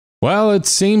Well, it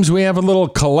seems we have a little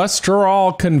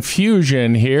cholesterol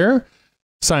confusion here.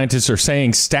 Scientists are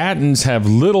saying statins have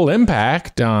little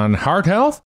impact on heart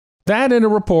health. That in a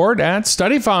report at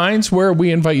Study Finds, where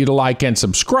we invite you to like and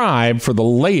subscribe for the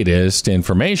latest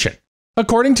information.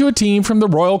 According to a team from the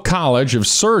Royal College of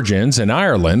Surgeons in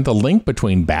Ireland, the link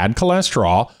between bad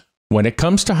cholesterol when it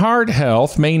comes to heart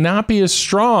health may not be as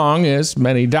strong as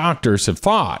many doctors have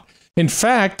thought. In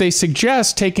fact, they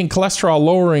suggest taking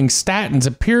cholesterol-lowering statins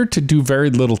appear to do very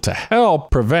little to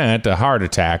help prevent a heart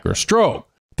attack or stroke.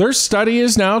 Their study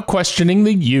is now questioning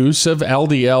the use of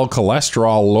LDL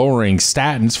cholesterol-lowering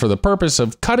statins for the purpose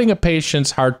of cutting a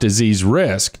patient's heart disease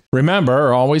risk.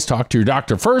 Remember, always talk to your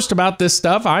doctor first about this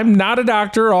stuff. I'm not a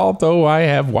doctor, although I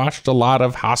have watched a lot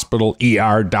of Hospital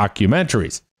ER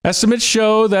documentaries. Estimates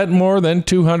show that more than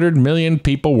 200 million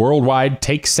people worldwide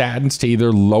take statins to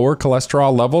either lower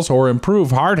cholesterol levels or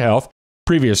improve heart health.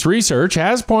 Previous research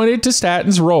has pointed to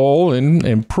statins' role in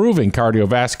improving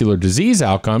cardiovascular disease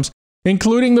outcomes,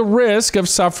 including the risk of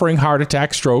suffering heart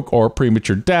attack, stroke, or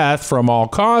premature death from all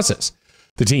causes.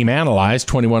 The team analyzed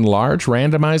 21 large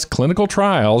randomized clinical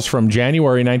trials from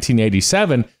January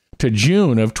 1987 to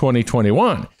June of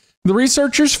 2021. The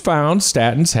researchers found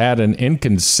statins had an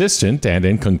inconsistent and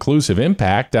inconclusive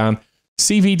impact on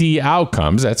CVD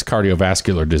outcomes, that's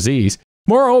cardiovascular disease.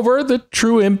 Moreover, the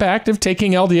true impact of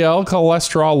taking LDL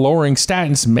cholesterol-lowering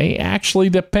statins may actually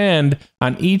depend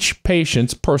on each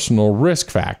patient's personal risk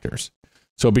factors.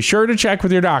 So be sure to check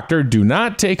with your doctor. Do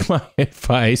not take my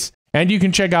advice. And you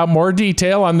can check out more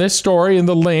detail on this story in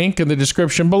the link in the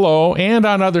description below and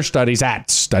on other studies at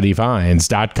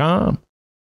studyfinds.com.